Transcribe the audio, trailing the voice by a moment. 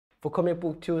For Comic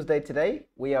Book Tuesday today,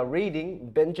 we are reading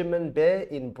Benjamin Bear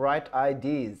in Bright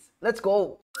Ideas. Let's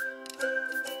go!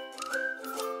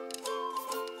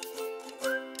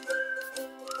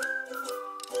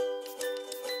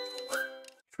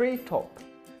 Tree top.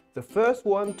 The first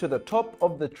one to the top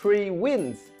of the tree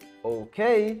wins.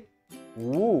 Okay.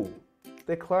 Woo.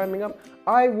 They're climbing up.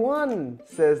 I won,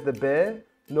 says the bear.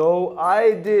 No,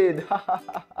 I did.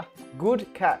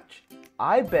 Good catch.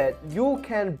 I bet you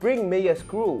can bring me a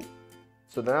squirrel.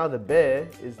 So now the bear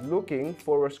is looking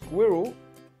for a squirrel.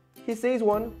 He sees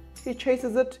one. He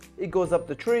chases it. It goes up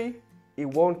the tree. It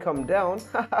won't come down.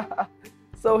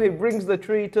 So he brings the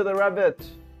tree to the rabbit.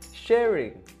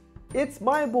 Sharing. It's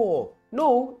my ball.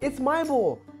 No, it's my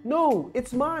ball. No,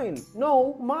 it's mine.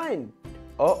 No, mine.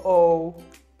 Uh-oh.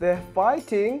 They're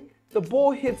fighting. The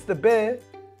ball hits the bear.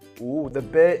 Ooh, the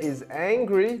bear is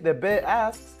angry. The bear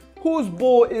asks, whose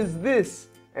ball is this?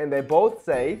 And they both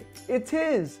say, it's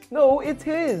his. No, it's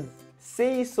his.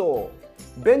 Seesaw.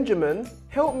 Benjamin,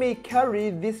 help me carry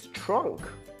this trunk.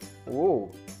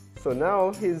 Ooh. So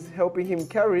now he's helping him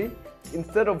carry.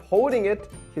 Instead of holding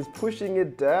it, he's pushing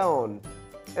it down.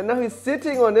 And now he's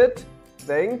sitting on it.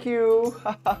 Thank you.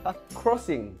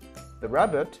 Crossing. The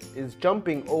rabbit is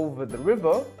jumping over the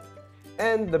river.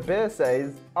 And the bear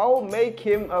says, I'll make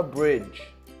him a bridge.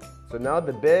 So now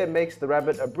the bear makes the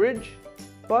rabbit a bridge,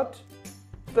 but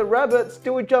the rabbit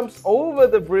still jumps over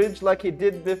the bridge like he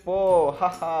did before.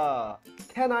 Haha.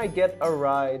 Can I get a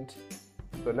ride?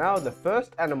 So now the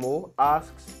first animal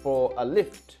asks for a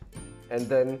lift, and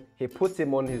then he puts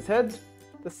him on his head.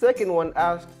 The second one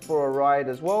asks for a ride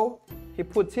as well. He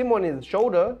puts him on his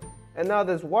shoulder, and now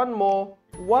there's one more,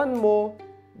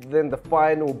 then the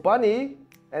final bunny,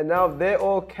 and now they're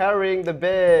all carrying the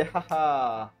bear.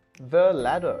 Haha. The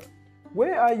ladder.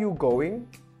 Where are you going?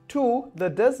 To the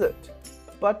desert.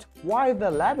 But why the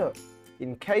ladder?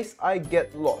 In case I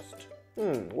get lost.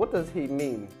 What does he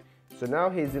mean? So now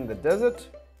he's in the desert.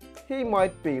 He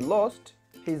might be lost.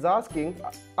 He's asking,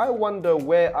 I wonder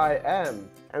where I am.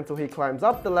 And so he climbs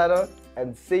up the ladder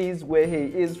and sees where he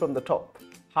is from the top.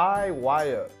 High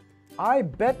wire. I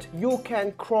bet you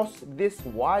can cross this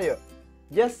wire.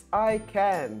 Yes, I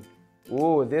can.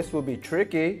 Ooh, this will be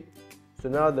tricky. So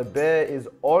now the bear is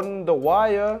on the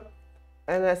wire,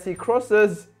 and as he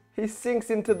crosses, he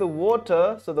sinks into the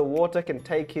water so the water can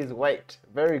take his weight.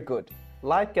 Very good.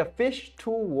 Like a fish to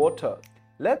water.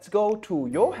 Let's go to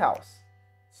your house.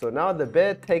 So now the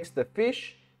bear takes the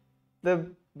fish. The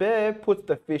bear puts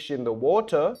the fish in the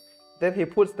water. Then he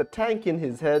puts the tank in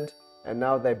his head, and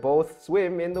now they both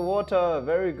swim in the water.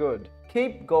 Very good.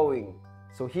 Keep going.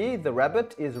 So here the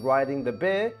rabbit is riding the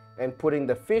bear and putting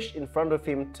the fish in front of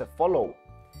him to follow.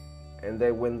 And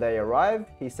then when they arrive,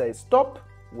 he says, stop,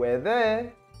 we're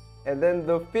there. And then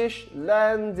the fish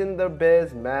lands in the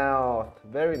bear's mouth.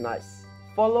 Very nice.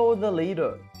 Follow the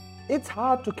leader. It's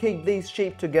hard to keep these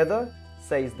sheep together,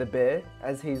 says the bear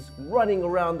as he's running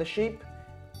around the sheep.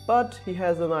 But he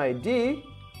has an idea.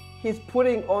 He's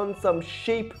putting on some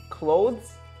sheep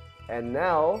clothes, and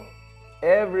now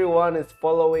everyone is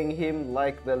following him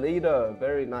like the leader.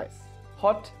 Very nice.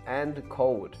 Hot and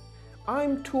cold.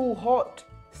 I'm too hot,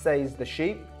 says the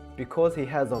sheep, because he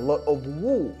has a lot of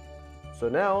wool. So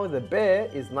now the bear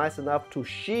is nice enough to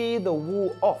shear the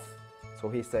wool off. So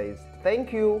he says,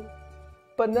 thank you.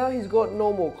 But now he's got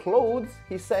no more clothes.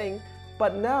 He's saying,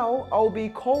 but now I'll be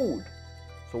cold.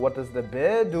 So what does the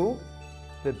bear do?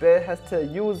 The bear has to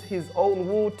use his own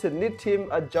wool to knit him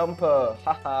a jumper.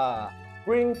 Haha.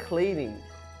 Spring cleaning.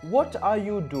 What are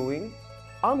you doing?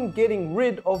 I'm getting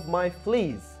rid of my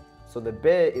fleas. So the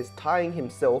bear is tying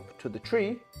himself to the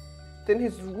tree. Then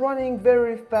he's running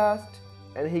very fast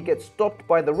and he gets stopped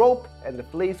by the rope and the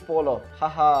fleas fall off.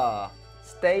 Haha.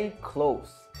 Stay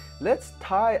close. Let's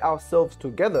tie ourselves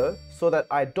together so that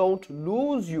I don't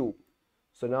lose you.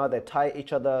 So now they tie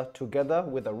each other together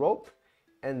with a rope,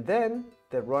 and then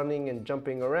they're running and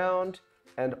jumping around,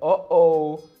 and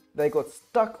uh-oh, they got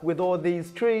stuck with all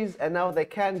these trees and now they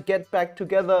can't get back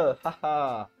together.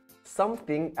 Haha.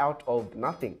 Something out of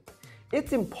nothing.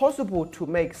 It's impossible to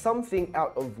make something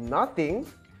out of nothing.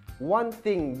 One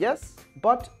thing yes,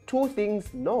 but two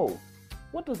things no.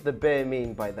 What does the bear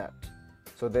mean by that?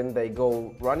 So then they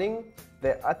go running,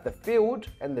 they're at the field,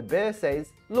 and the bear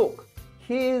says, look,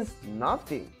 here's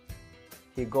nothing.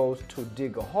 He goes to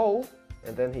dig a hole,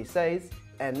 and then he says,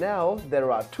 and now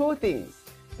there are two things.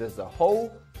 There's a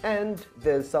hole and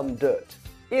there's some dirt.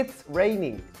 It's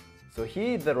raining. So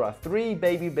here there are three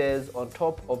baby bears on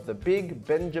top of the big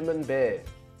Benjamin bear.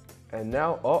 And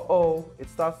now, uh-oh, it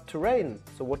starts to rain.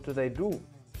 So what do?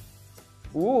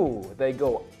 Ooh, they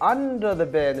go under the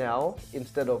bear now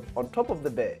instead of on top of the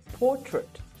bear. Portrait.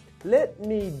 Let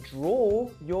me draw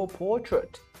your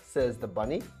portrait, says the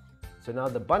bunny. So now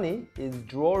the bunny is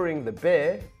drawing the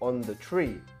bear on the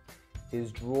tree.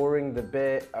 He's drawing the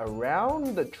bear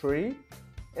around the tree,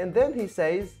 and then he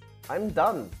says, I'm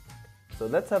done. So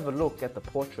let's have a look at the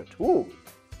portrait. Ooh,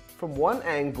 from one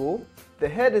angle, the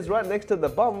head is right next to the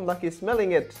bum like he's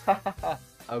smelling it.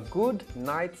 A good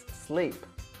night's sleep.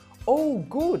 Oh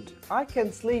good, I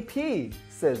can sleep here,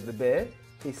 says the bear.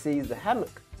 He sees the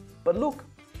hammock. But look,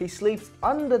 he sleeps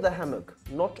under the hammock,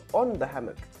 not on the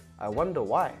hammock. I wonder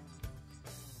why.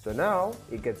 So now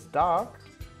it gets dark.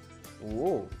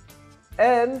 Ooh.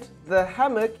 And the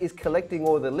hammock is collecting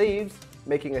all the leaves,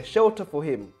 making a shelter for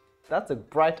him. That's a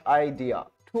bright idea.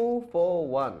 2 for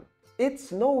 1. It's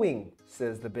snowing,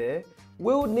 says the bear.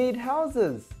 We'll need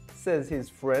houses, says his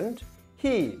friend.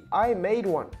 Here, I made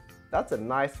one. That's a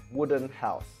nice wooden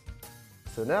house.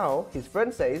 So now his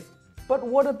friend says, but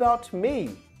what about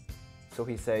me? So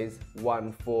he says,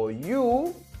 1 for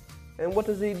you. And what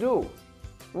does he do?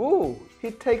 Ooh,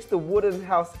 he takes the wooden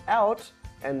house out,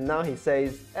 and now he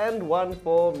says, and 1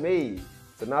 for me.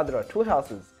 So now there are 2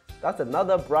 houses. That's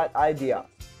another bright idea.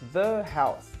 The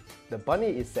house. The bunny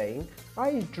is saying,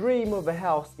 I dream of a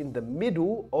house in the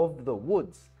middle of the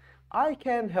woods. I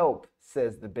can help,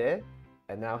 says the bear.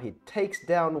 And now he takes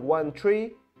down one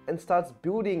tree and starts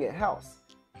building a house.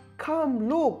 Come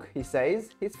look, he says,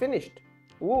 he's finished.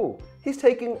 Ooh, he's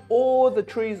taking all the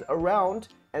trees around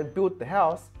and built the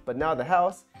house, but now the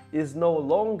house is no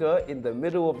longer in the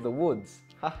middle of the woods.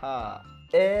 Haha.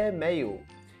 Mail.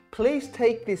 Please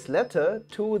take this letter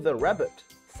to the rabbit,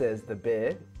 says the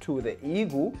bear to the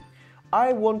eagle.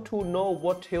 I want to know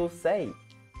what he'll say.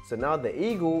 So now the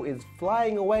eagle is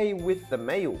flying away with the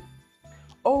mail.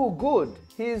 Oh good,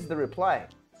 here's the reply.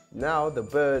 Now the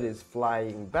bird is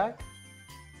flying back.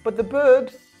 But the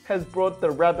bird has brought the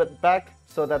rabbit back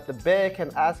so that the bear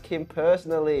can ask him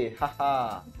personally.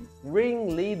 Haha.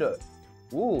 Ringleader.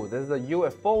 Ooh, there's a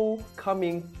UFO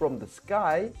coming from the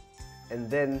sky, and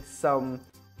then some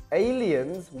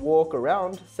aliens walk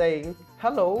around saying,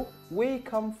 hello, we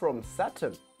come from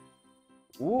Saturn.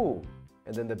 Ooh,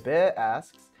 and then the bear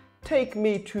asks, take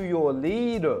me to your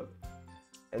leader.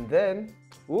 And then,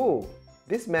 ooh,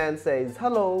 this man says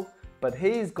hello, but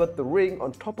he's got the ring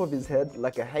on top of his head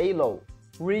like a halo.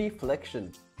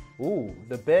 Reflection. Ooh,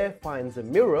 the bear finds a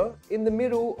mirror in the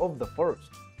middle of the forest.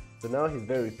 So now he's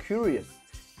very curious.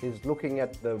 He's looking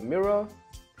at the mirror,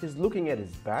 he's looking at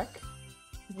his back,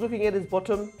 he's looking at his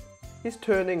bottom, he's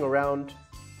turning around,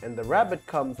 and the rabbit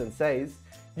comes and says,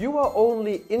 you are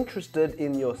only interested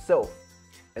in yourself.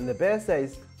 And the bear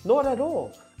says, not at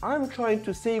all, I'm trying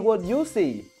to see what you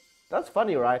see. That's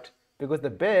funny, right? Because the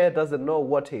bear doesn't know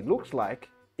what he looks like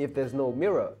if there's no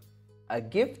mirror. A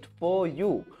gift for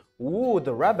you. Ooh,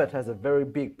 the rabbit has a very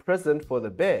big present for the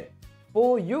bear.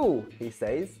 For you, he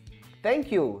says.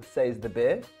 Thank you, says the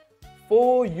bear.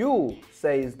 For you,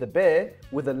 says the bear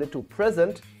with a little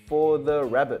present for the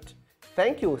rabbit.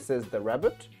 Thank you, says the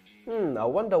rabbit. I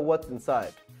wonder what's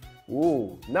inside.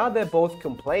 Ooh, now they're both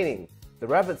complaining. The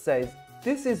rabbit says,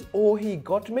 this is all he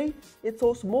got me? It's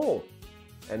so small.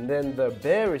 And then the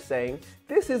bear is saying,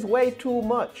 this is way too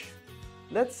much.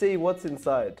 Let's see what's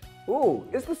inside. Ooh,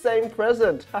 it's the same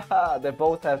present. Haha, they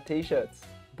both have t-shirts.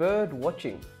 Bird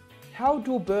watching. How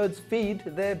do birds feed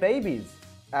their babies?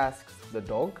 Asks the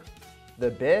dog.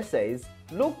 The bear says,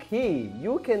 look here,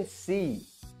 you can see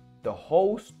the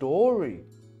whole story.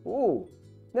 Ooh,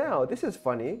 now this is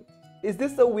funny. Is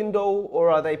this a window or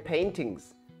are they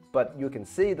paintings? But you can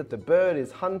see that the bird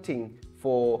is hunting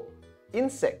for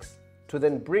insects to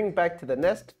then bring back to the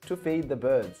nest to feed the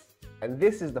birds. And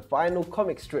this is the final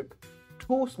comic strip.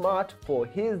 Too smart for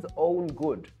his own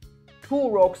good. 2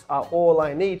 rocks are all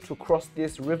I need to cross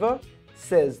this river,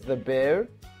 says the bear.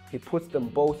 He puts them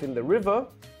both in the river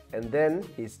and then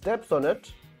he steps on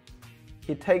it.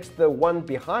 He takes the one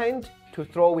behind to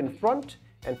throw in front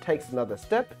and takes another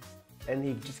step. And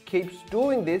he just keeps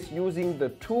doing this using the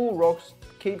 2 rocks,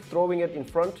 keep throwing it in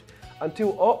front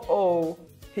until,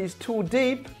 he's too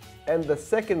deep and the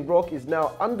second rock is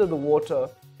now under the water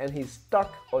and he's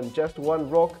stuck on just 1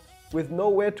 rock with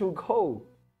nowhere to go.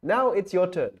 Now it's your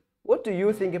turn. What do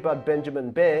you think about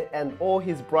Benjamin Bear and all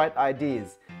his bright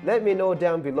ideas? Let me know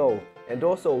down below, and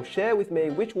also share with me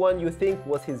which one you think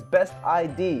was his best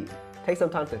idea. Take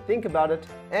some time to think about it,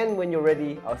 and when you're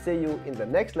ready, I'll see you in the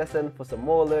next lesson for some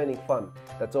more learning fun.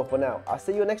 That's all for now. I'll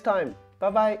see you next time. Bye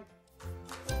bye.